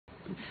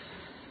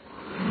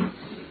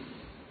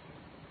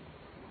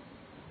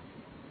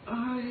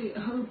I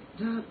hope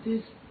that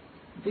this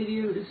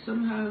video is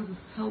somehow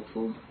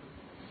helpful.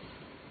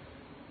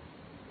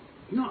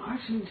 Not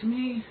actually to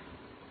me,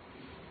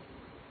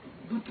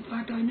 but the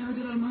fact I know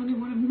that I'm only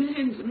one of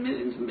millions and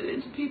millions and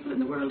millions of people in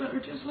the world that are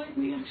just like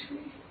me,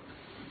 actually.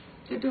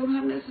 They don't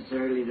have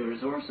necessarily the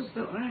resources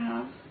that I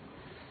have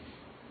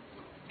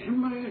in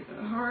my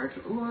heart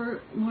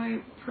or my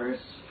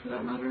purse, for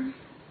that matter.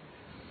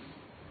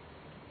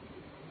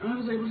 I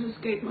was able to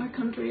escape my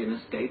country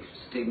and escape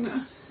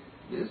stigma,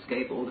 and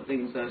escape all the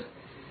things that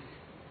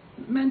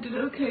meant it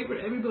okay for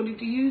everybody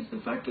to use the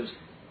fact that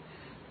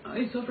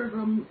I suffer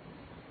from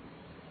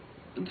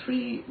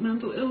 3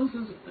 mental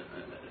illnesses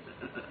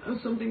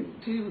as something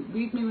to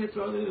beat me with,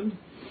 rather than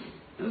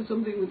as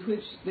something with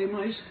which they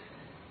might,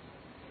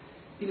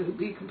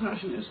 be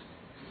compassionate.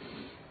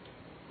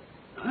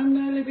 I'm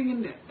now living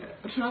in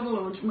a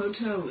Travelodge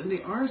motel in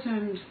the arse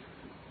end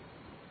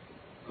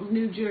of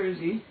New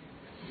Jersey.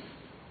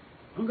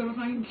 I've got a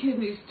fucking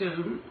kidney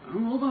stone.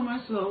 I'm all by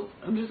myself,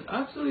 and there's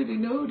absolutely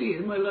nobody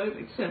in my life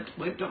except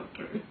my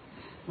doctor,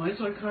 my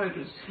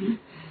psychiatrist,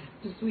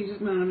 the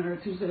sweetest man on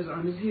earth, who says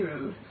I'm his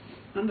hero.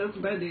 And that's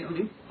about the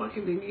only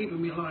fucking thing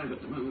keeping me alive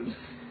at the moment,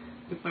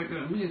 the fact that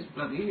I'm his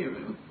bloody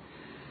hero.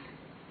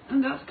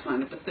 And that's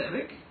kind of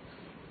pathetic.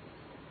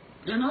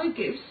 And I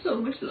gave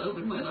so much love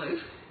in my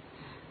life,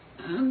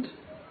 and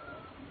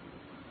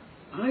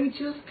I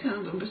just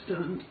can't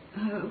understand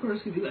how a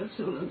person can be left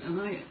so alone. And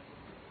I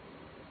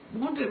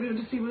want everyone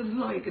to see what it's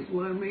like. It's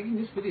why I'm making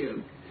this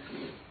video.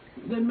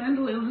 The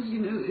mental illness,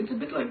 it's a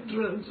bit like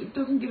drugs. It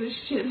doesn't give a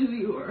shit who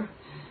you are.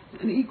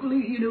 And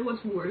equally,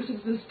 what's worse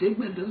is the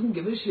stigma. It doesn't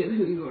give a shit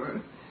who you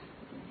are.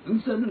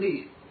 And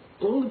suddenly,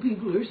 all the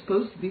people who are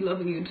supposed to be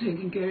loving you and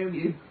taking care of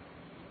you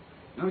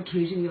are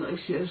treating you like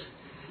shit.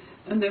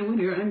 And then when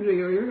you're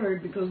angry or you're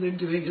hurt because they're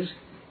doing it,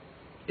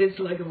 it's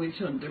like a witch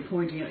hunt. They're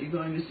pointing at you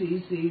going,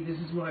 see, this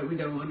is why we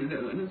don't want to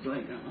know. And it's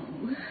like,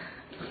 oh,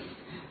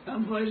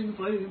 I'm fighting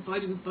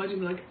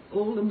like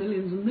all the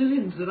millions and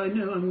millions that I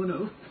know I'm going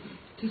to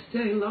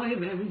stay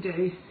alive every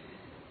day.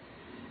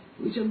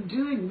 Which I'm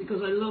doing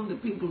because I love the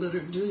people that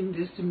are doing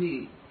this to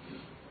me.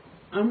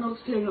 I'm not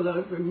staying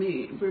alive for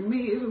me. For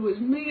me, if it was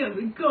me, I'd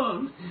be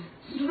gone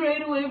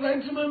straight away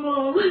back to my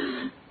mom.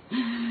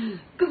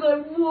 Because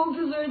I've walked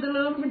this earth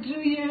alone for 2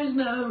 years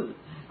now,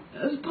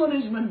 as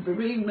punishment for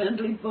being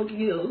mentally fucking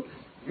ill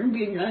and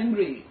being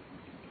angry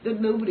that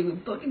nobody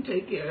would fucking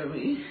take care of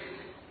me.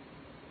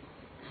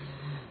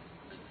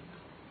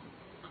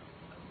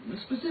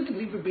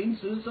 Specifically for being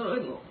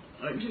suicidal,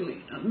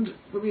 actually, and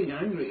for being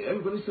angry.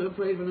 Everybody's so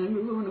afraid of an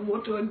angry woman, and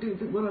what do I do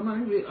when I'm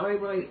angry? I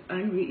write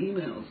angry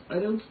emails. I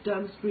don't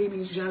stand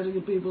screaming, shouting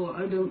at people.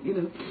 I don't,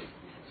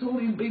 So all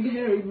these big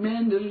hairy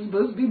men that are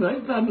supposed to be my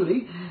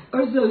family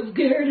are so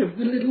scared of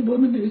the little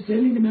woman who's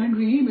sending them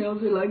angry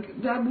emails. They're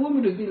like, that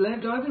woman has been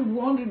left. I've been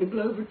wandering the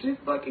globe for 2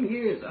 fucking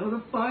years. I'm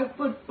a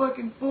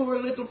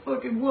 5'4" little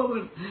fucking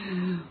woman,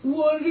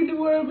 wandering the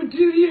world for 2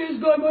 years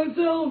by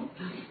myself.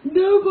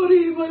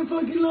 Nobody in my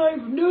fucking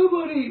life,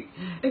 nobody,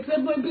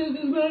 except my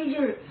business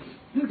manager,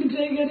 who can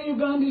take any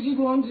advantage he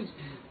wanted.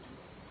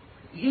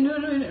 You know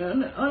what I mean?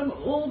 And I'm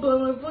all by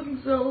my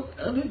fucking self,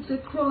 and it's a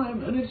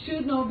crime, and it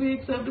should not be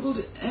acceptable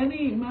to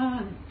any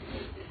man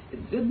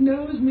that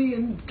knows me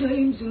and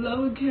claims to love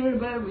and care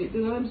about me,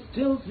 that I'm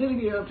still sitting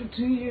here after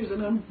 2 years,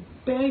 and I'm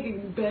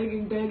begging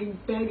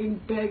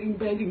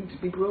to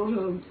be brought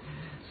home.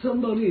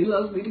 Somebody who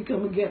loves me to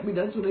come and get me.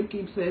 That's what I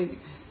keep saying.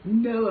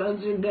 No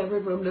answer,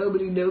 never, from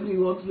nobody. Nobody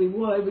wants me.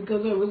 Why?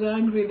 Because I was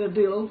angry that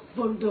they all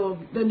fucked off.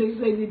 Then they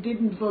say they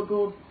didn't fuck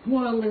off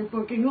while they're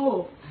fucking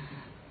off.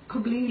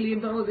 Completely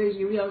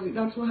invalidating your reality.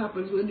 That's what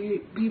happens when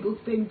people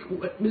think,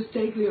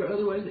 mistakenly or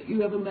otherwise, that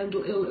you have a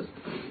mental illness.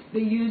 They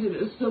use it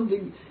as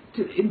something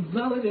to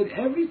invalidate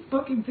every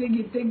fucking thing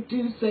you think,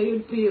 do, say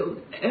and feel.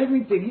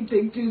 Everything you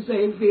think, do,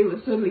 say and feel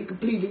is suddenly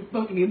completely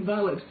fucking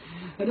invalid.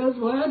 And that's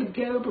why I had to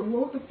get up and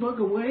walk the fuck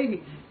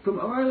away from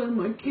Ireland,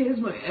 my kids,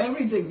 my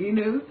everything,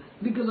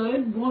 because I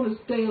didn't want to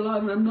stay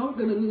alive, and I'm not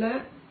going to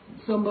let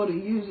somebody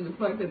using the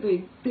fact that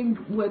they think,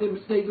 whether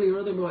mistakenly or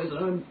otherwise,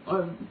 I'm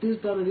this,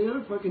 that, or the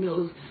other fucking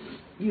illness,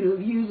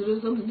 use it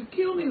as something to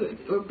kill me with,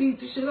 or beat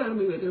the shit out of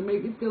me with, or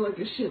make me feel like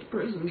a shit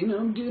person.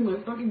 I'm doing my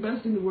fucking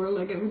best in the world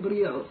like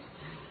everybody else,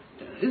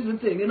 is the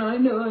thing. And I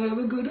know I have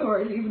a good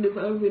heart, even if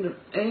I've been an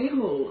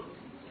a-hole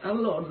a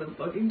lot of the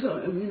fucking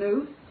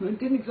time, I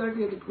didn't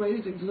exactly have the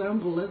greatest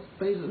example, let's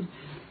face it,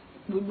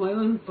 with my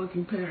own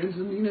fucking parents,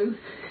 and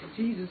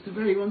Jesus, the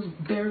very ones who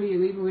bury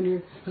you even when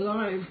you're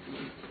alive.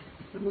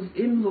 It was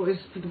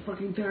invoiced for the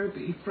fucking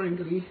therapy,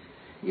 frankly,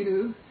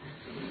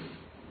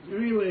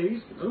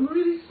 Anyways, I'm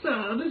really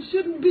sad. It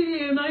shouldn't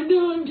be, and I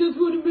know I'm just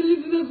one of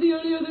millions, and that's the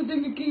only other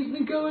thing that keeps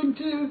me going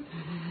too.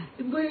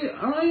 But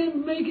I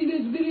am making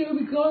this video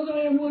because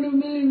I am one of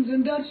millions,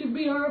 and that should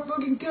be our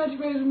fucking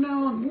catchphrase from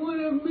now on. One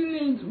of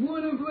millions,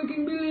 one of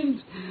fucking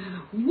millions.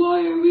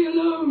 Why are we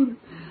alone?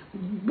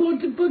 What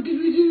the fuck did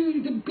we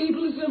do? The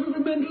people who suffer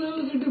from mental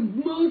illness are the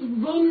most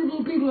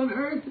vulnerable people on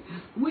earth.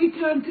 We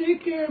can't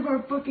take care of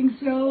our fucking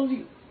selves,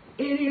 you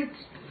idiots.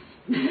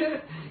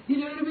 You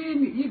know what I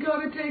mean? You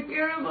gotta take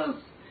care of us.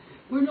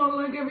 We're not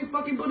like every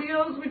fucking body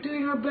else. We're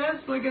doing our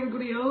best like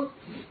everybody else.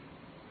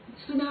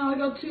 So now I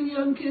got 2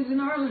 young kids in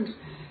Ireland.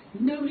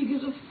 Nobody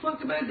gives a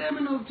fuck about them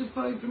enough to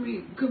fight for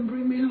me. Come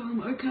bring me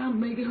home. I can't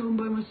make it home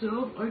by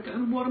myself.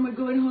 And what am I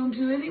going home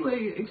to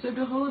anyway? Except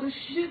a whole lot of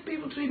shit.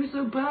 People treat me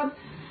so bad.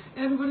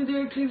 Everybody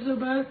there treats me so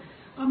bad.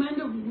 I'm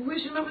end up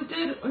wishing I was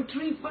dead. Or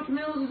 3 fucking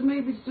illnesses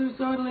made me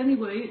suicidal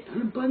anyway.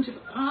 And a bunch of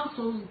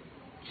assholes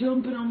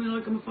jumping on me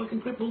like I'm a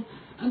fucking cripple.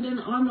 And then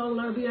I'm not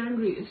allowed to be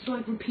angry. It's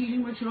like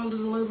repeating my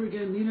childhood all over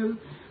again, you know?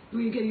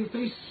 Where you get your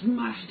face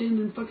smashed in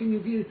and fucking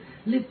if you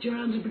lift your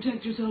hands and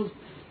protect yourself,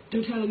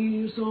 they're telling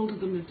you assaulted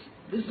them.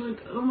 It's like,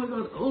 oh my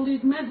God, all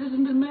these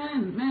medicine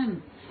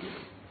men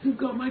who've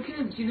got my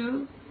kids, you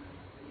know?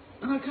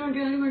 And I can't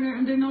get anywhere near,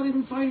 and they're not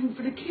even fighting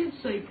for the kids'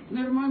 sake,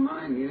 never mind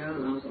mine, you know?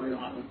 And I was like,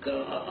 oh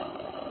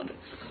God.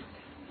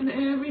 And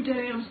every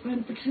day I've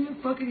spent for 2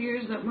 fucking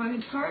years that my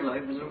entire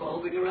life is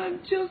revolving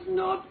around just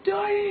not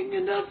dying,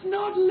 and that's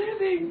not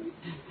living.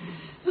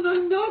 And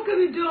I'm not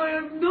gonna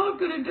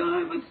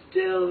die, but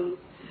still,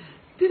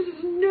 this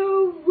is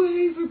no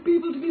way for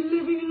people to be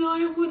living, and I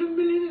am one of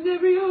millions, and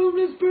every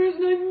homeless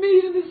person I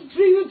meet in the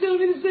street will tell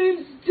me the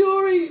same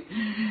story.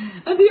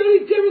 And the only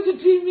difference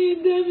between me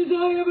and them is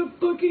I have a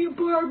fucking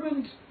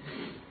apartment,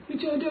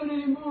 which I don't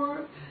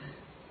anymore.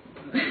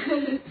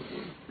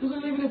 Because I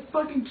live in a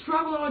fucking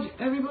travel lodge,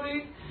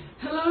 everybody.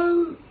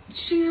 Hello,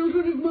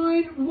 children of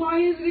mine, why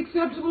is it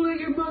acceptable that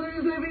your mother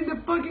is living in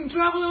a fucking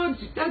travel lodge?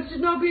 That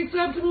should not be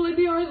acceptable in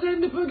the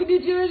RSN, the fucking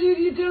New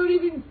Jersey, you don't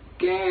even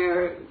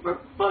care, for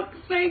fuck's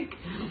sake.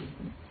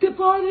 The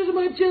fathers of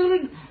my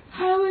children,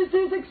 how is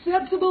this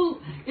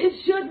acceptable? It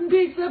shouldn't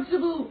be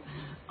acceptable.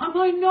 Am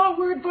I not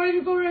worth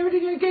fighting for?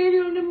 Everything I gave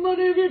you? I'm the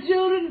mother of your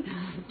children.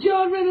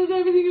 John Reynolds,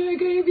 everything I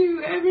gave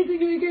you,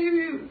 everything I gave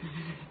you.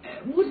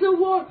 So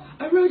what?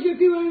 I wrote you a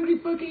few angry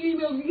fucking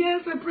emails.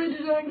 Yes, I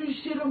printed angry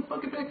shit on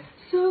fucking back.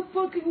 So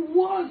fucking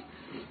what?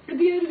 At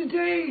the end of the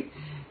day,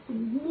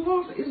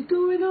 what is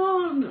going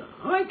on?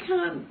 I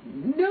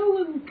can't. No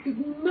one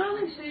can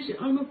manage this.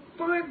 I'm a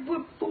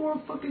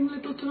 5'4" fucking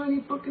little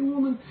tiny fucking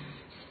woman.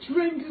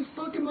 Strength is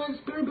fucking my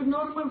spirit, but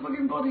not in my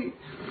fucking body.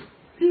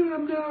 Here I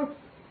am now.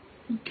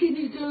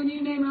 Kidney stone, you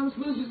name it, I'm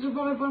supposed to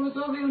survive by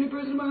myself, the only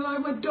person in my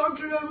life. My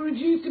doctor, I'm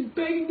reduced to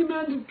begging the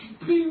man to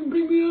bring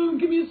me home,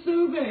 give me a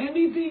sofa,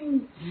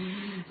 anything,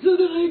 so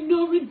that I'm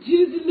not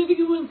reduced to living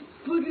in my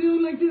fucking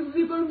own like this as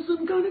if I'm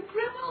some kind of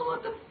criminal.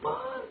 What the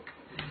fuck?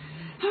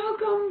 How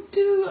come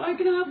I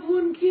can have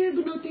 1 kid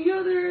but not the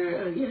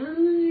other?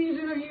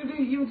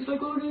 You're just like,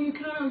 oh no, you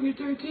can't have your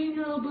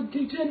 13-year-old, but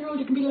the 10-year-old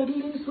you can be like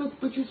loose with,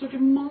 but you're such a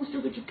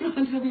monster, but you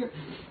can't have your...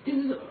 This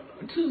is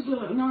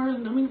Tuzla in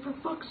Ireland. I mean, for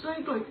fuck's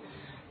sake, like,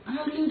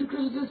 how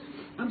ludicrous is this?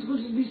 I'm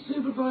supposed to be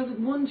supervised with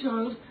 1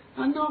 child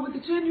and not with the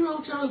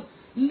 10-year-old child.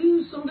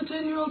 Loose on the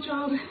 10-year-old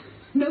child.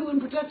 No one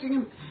protecting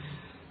him.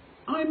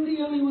 I'm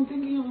the only one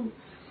thinking of him.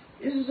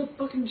 This is a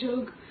fucking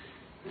joke.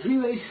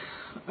 Anyway,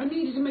 I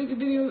needed to make the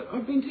video.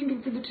 I've been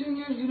thinking for the 2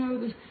 years, you know,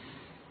 that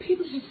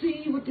people should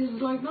see what this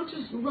is like. Not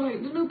just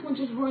write. There's no point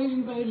just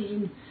writing about it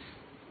and,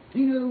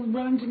 you know,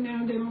 ranting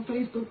now and then on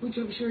Facebook, which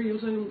I'm sure you'll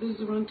say, well, this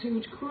is a rant too,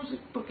 which of course it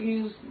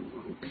fucking is.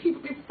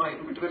 People be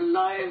fighting for their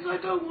lives. I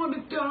don't want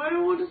to die. I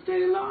want to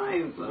stay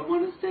alive. I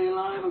want to stay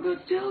alive. I've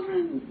got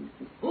children.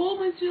 All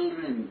my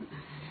children.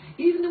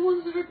 Even the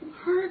ones that are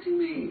hurting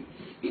me.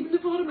 Even the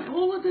bottom,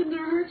 all of them that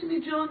are hurting me.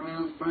 John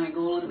Reynolds, Frank,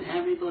 all of them,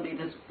 everybody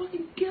that's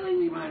fucking killing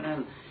me right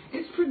now.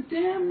 It's for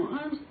them.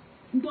 I'm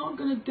not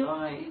going to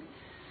die.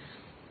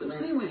 But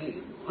anyway,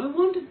 I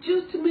wanted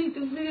just to make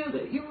this video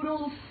that you would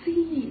all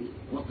see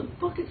what the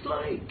fuck it's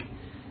like,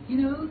 you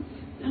know,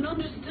 and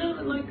understand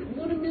it, like,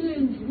 one of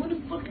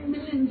fucking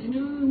millions, you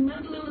know.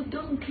 Mental illness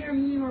doesn't care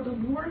who you are, but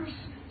worse,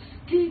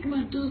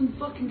 stigma doesn't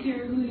fucking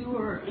care who you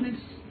are, and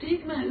it's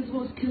stigma is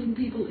what's killing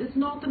people. It's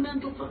not the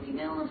mental fucking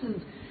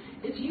illnesses.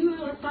 If you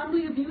have a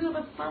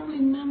family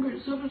member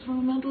that suffers from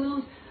a mental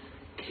illness,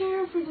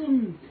 care for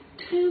them.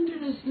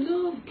 Tenderness,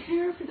 love,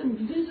 care for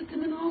them, visit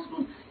them in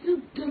hospital. You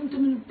don't dump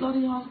them in a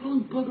bloody hospital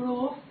and bugger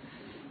off.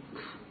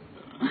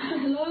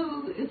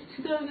 Hello, it's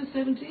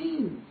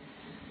 2017.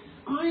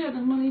 I had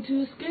the money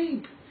to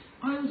escape.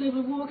 I was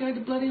able to walk out of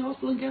the bloody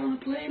hospital and get on a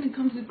plane and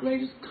come to the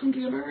greatest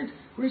country on earth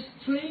where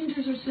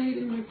strangers are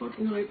saving my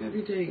fucking life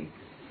every day.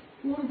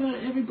 What about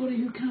everybody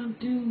who can't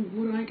do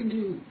what I can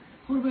do?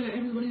 What about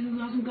everybody who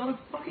hasn't got a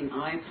fucking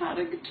iPad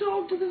and can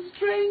talk to the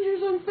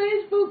strangers on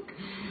Facebook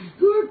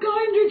who are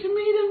kinder to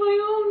me than my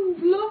own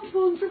loved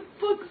ones, for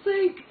fuck's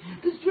sake?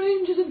 The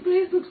strangers on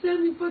Facebook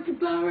send me fucking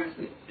flowers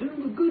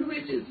and good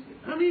wishes.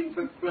 I mean,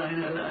 for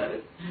crying out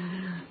loud.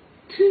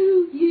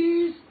 2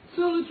 years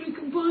solitary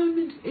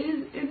confinement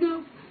is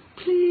enough.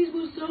 Please,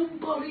 will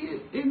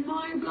somebody in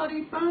my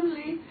bloody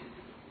family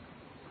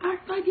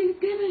act like you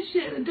give a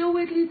shit and don't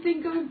wait till you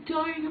think I'm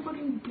dying of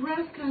fucking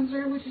breast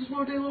cancer, which is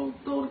what they all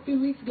thought a few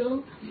weeks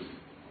ago.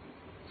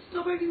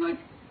 Stop acting like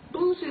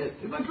bullshit.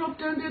 If I drop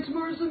down dead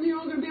tomorrow, suddenly you're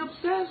all going to be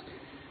obsessed.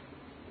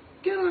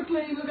 Get on a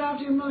plane, look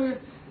after your mother.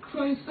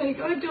 Christ's sake,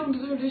 I don't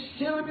deserve this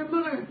shit. I'm your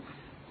mother.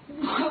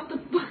 What the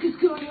fuck is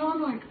going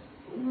on? Like,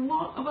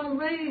 what have I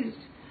raised?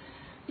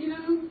 You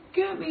know,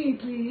 get me,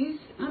 please.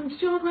 And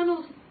John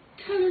Reynolds,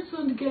 tell her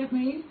son to get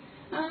me.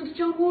 And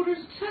John Waters,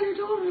 tell her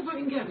daughter if I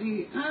can get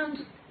me. And,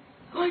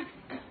 like,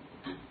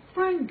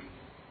 Frank,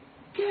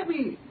 get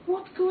me.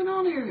 What's going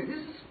on here? This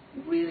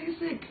is really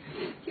sick.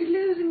 You're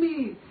losing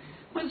me.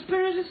 My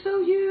spirit is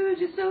so huge,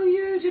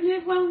 and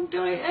it won't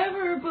die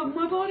ever, but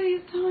my body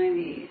is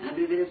tiny, and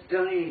it is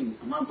dying.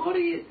 My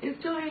body is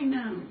dying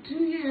now. 2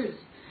 years.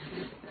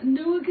 And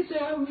no one can say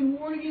I've been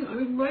warning you. I've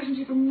been writing to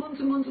you for months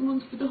and months and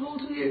months, for the whole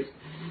 2 years.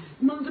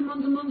 Months and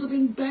months and months I've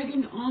been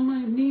begging on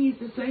my knees,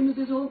 the same as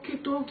this all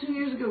kicked off 2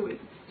 years ago with.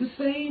 The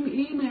same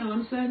email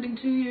I'm sending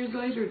 2 years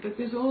later that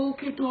this all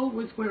kicked off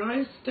with, where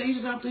I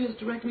stated after his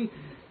hysterectomy,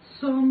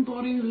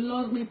 somebody who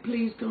loves me,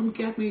 please come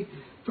get me.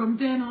 From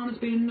then on, it's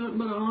been nothing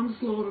but an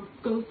onslaught of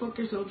go fuck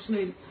yourself,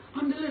 Sinead.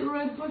 I'm the little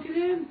red fucking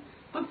hen.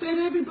 I've fed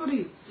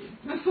everybody.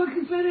 I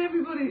fucking fed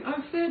everybody.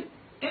 I've fed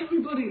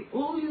everybody.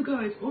 All you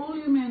guys, all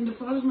you men, the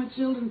fathers of my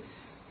children.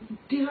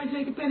 Did I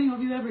take a penny off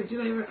you ever?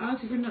 Did I ever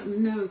ask you for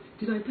nothing? No.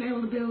 Did I pay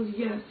all the bills?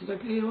 Yes. Did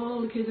I pay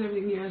all the kids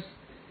everything? Yes.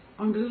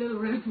 I'm the little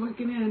red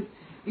fucking hen.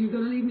 Are you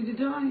going to leave me to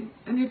die?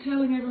 And you're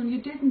telling everyone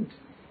you didn't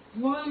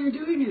while you're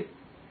doing it.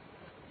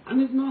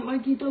 And it's not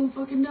like you don't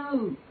fucking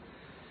know.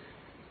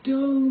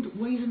 Don't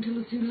wait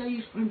until it's too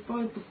late. I'm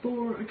 5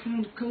 before. I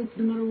can't cope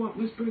no matter what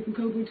my spirit can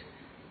cope with.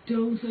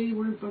 Don't say you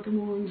weren't fucking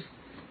warned.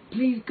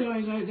 Please,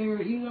 guys out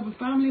there, you have a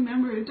family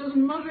member. It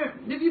doesn't matter.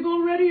 If you've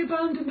already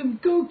abandoned them,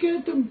 go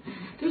get them.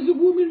 There's a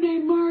woman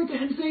named Martha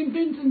in St.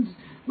 Vincent's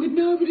with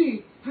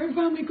nobody. Her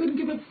family couldn't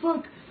give a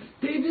fuck.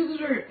 They visit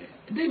her.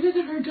 They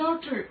visit her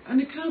doctor, and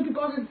they can't be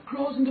bothered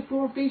crossing the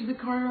 4 feet of the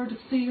corridor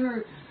to see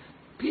her.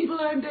 People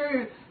out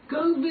there,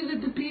 go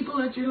visit the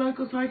people at your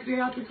local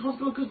psychiatric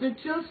hospital, because they're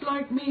just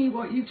like me.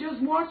 What you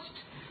just watched,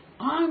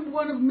 I'm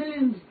one of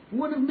millions,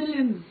 one of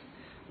millions,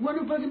 one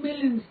of the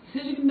millions,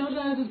 sitting in nut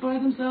houses by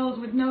themselves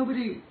with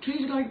nobody,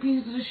 treated like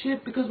pieces of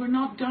shit because we're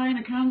not dying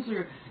of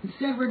cancer.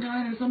 Instead we're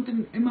dying of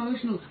something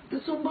emotional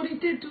that somebody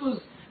did to us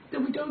that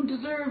we don't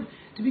deserve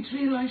to be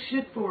treated like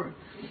shit for.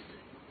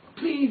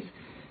 Please,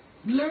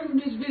 learn from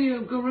this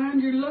video. Go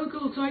around your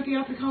local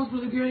psychiatric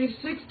hospital if you're age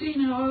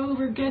 16 and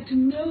over. Get to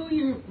know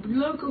your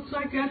local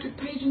psychiatric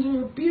patients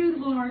who are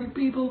beautiful hearted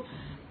people.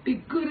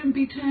 Be good and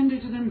be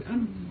tender to them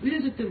and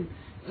visit them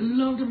and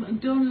love them,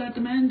 and don't let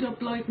them end up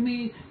like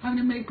me, having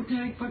to make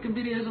pathetic fucking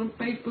videos on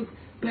Facebook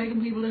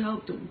begging people to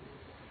help them.